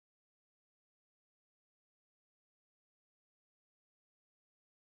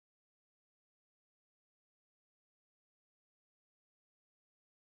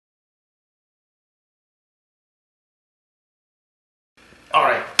All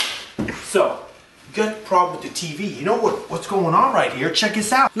right, so you got a problem with the TV. You know what's going on right here? Check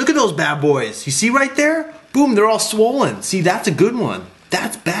this out. Look at those bad boys. You see right there? Boom, they're all swollen. See, that's a good one.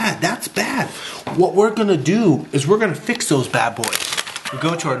 That's bad, that's bad. What we're gonna do is we're gonna fix those bad boys. We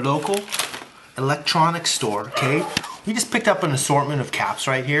go to our local electronics store, okay? We just picked up an assortment of caps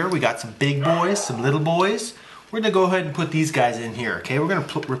right here. We got some big boys, some little boys. We're gonna go ahead and put these guys in here, okay? We're gonna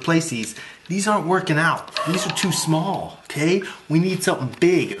replace these. These aren't working out. These are too small, okay? We need something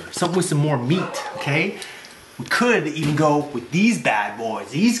big, something with some more meat, okay? We could even go with these bad boys.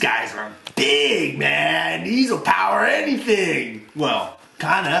 These guys are big, man. These will power anything. Well,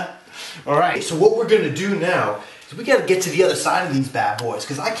 kinda. All right, so what we're gonna do now is we gotta get to the other side of these bad boys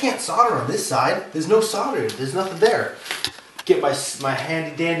because I can't solder on this side. There's no solder, there's nothing there. Get my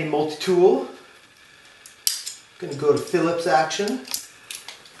handy dandy multi-tool. Gonna go to Phillips action.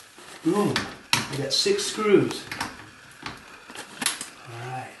 Boom. We got 6 screws.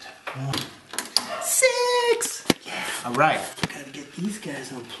 Alright. 6! Yeah. Alright. Gotta get these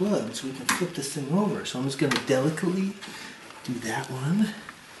guys unplugged so we can flip this thing over. So I'm just gonna delicately do that one.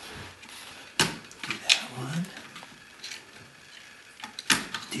 Do that one.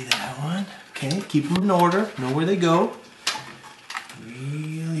 Do that one. Okay, keep them in order. Know where they go.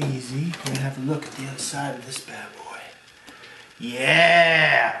 Real easy. We're gonna have a look at the other side of this bad boy.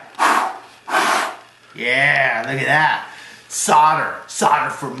 Yeah! Yeah, look at that. Solder. Solder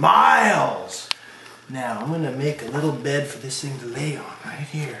for miles. Now, I'm gonna make a little bed for this thing to lay on right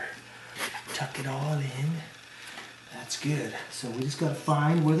here. Tuck it all in. That's good. So we just gotta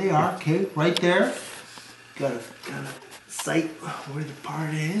find where they are. Okay, right there. Gotta sight where the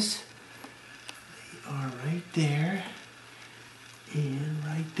part is. They are right there. And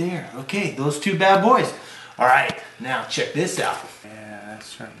right there. Okay, those 2 bad boys. All right, now check this out. Yeah, that's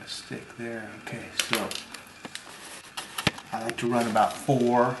starting to stick there. Okay, so I like to run about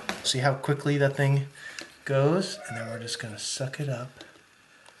 4. See how quickly that thing goes? And then we're just gonna suck it up.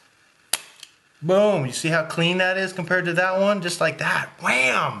 Boom, you see how clean that is compared to that one? Just like that,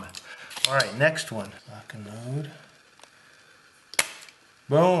 wham! All right, next one. Lock and load.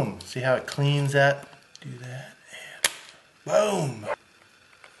 Boom, see how it cleans that? Do that, and boom!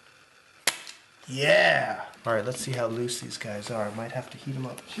 Yeah! All right, let's see how loose these guys are. I might have to heat them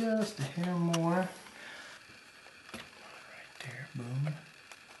up just a hair more. Right there, boom.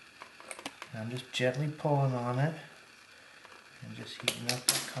 And I'm just gently pulling on it and just heating up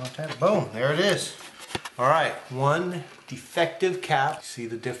that contact. Boom, there it is. All right, one defective cap. See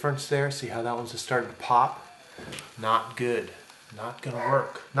the difference there? See how that one's just starting to pop? Not good. Not gonna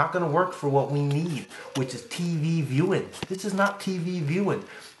work. Not gonna work for what we need, which is TV viewing. This is not TV viewing.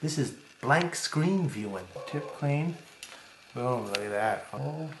 This is blank screen viewing. Tip clean. Boom, look at that.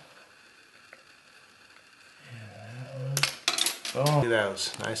 Oh. Yeah, that one. Boom. Look at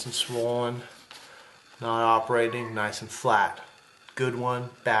those. Nice and swollen. Not operating. Nice and flat. Good one,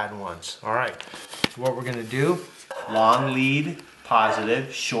 bad ones. All right. So what we're going to do, long lead,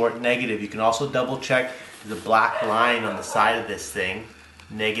 positive, short, negative. You can also double check. There's a black line on the side of this thing.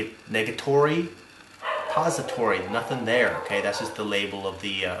 Negatory. Pository, nothing there, okay? That's just the label of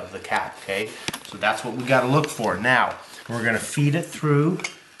the cap, okay? So that's what we got to look for. Now, we're going to feed it through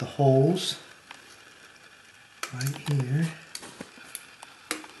the holes right here.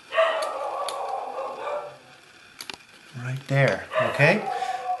 Right there, okay?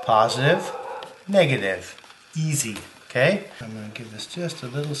 Positive, negative, easy, okay? I'm going to give this just a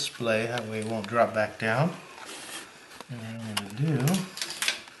little splay, that way it won't drop back down. And what I'm going to do,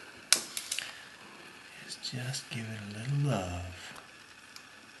 just give it a little love.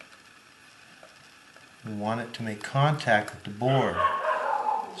 We want it to make contact with the board.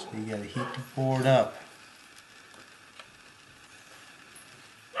 So you gotta heat the board up.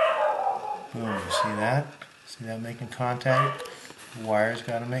 Boom, see that? See that making contact? The wire's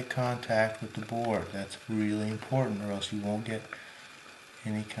gotta make contact with the board. That's really important or else you won't get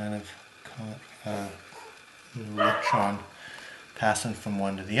any kind of electron passing from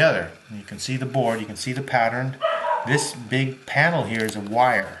one to the other. And you can see the board, you can see the pattern. This big panel here is a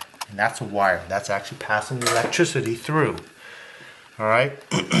wire, and that's a wire. That's actually passing the electricity through. All right,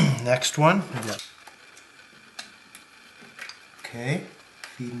 next one. Okay,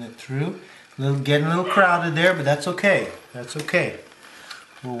 feeding it through. Getting a little crowded there, but that's okay. That's okay.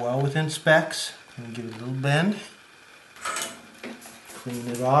 We're well within specs. I'm gonna give it a little bend. Clean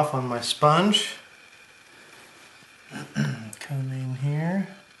it off on my sponge. Come in here.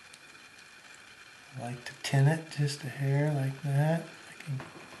 I like to tin it just a hair like that. I can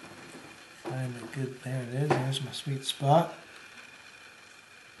find a good, there it is, there's my sweet spot.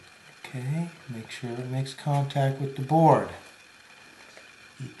 Okay, make sure it makes contact with the board.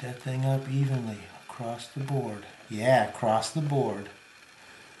 Heat that thing up evenly across the board. Yeah, across the board.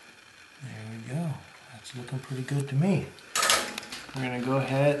 There we go. That's looking pretty good to me. We're gonna go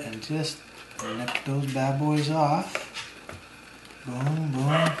ahead and just lick those bad boys off. Boom,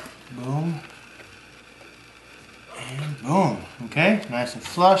 boom, boom, and boom. Okay, nice and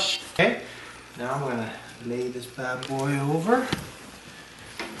flush. Okay, now I'm gonna lay this bad boy over.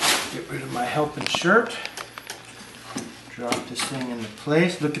 Get rid of my helping shirt. Drop this thing into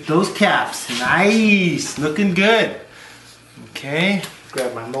place. Look at those caps. Nice, looking good. Okay,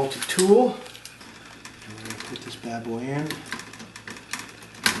 grab my multi-tool. And we're gonna put this bad boy in.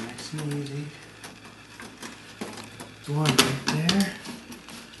 Nice and easy. One right there.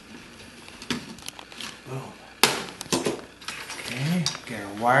 Boom. Okay, get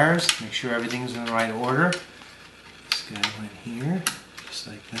our wires. Make sure everything's in the right order. This guy went here, just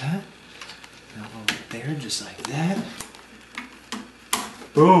like that. That one right there, just like that.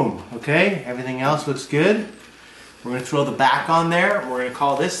 Boom. Okay, everything else looks good. We're going to throw the back on there. We're going to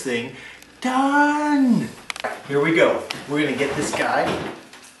call this thing done. Here we go. We're going to get this guy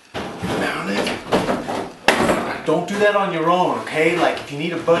mounted. Don't do that on your own, okay? Like if you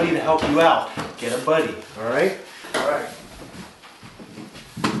need a buddy to help you out, get a buddy, all right? All right.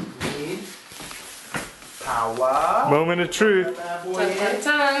 We need power. Moment of truth. Dun, dun,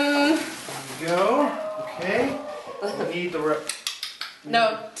 dun. There we go. Okay. We need the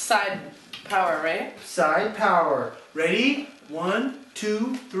No, side power, right? side power. Ready? 1,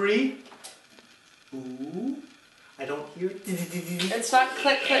 2, 3. Ooh. I don't hear it. It's not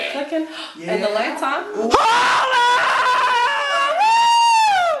clicking. Yeah. And the light's on. Ooh.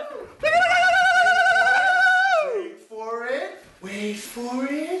 Wait for it. Wait for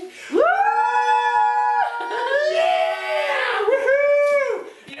it. Woo! Yeah! Woohoo!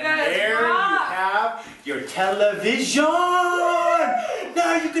 You And guys there you rock. have your television.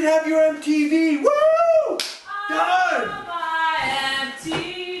 Now you can have your MTV. Woo! Done.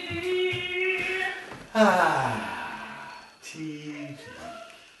 Ah, TV.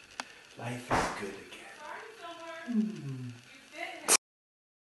 Life is good again.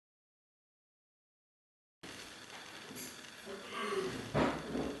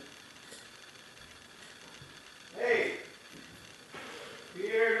 Hey,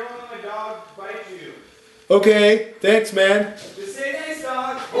 Pierre, don't let my dog bite you. Okay, thanks, man. Just say nice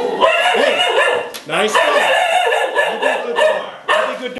dog. Hey, nice dog.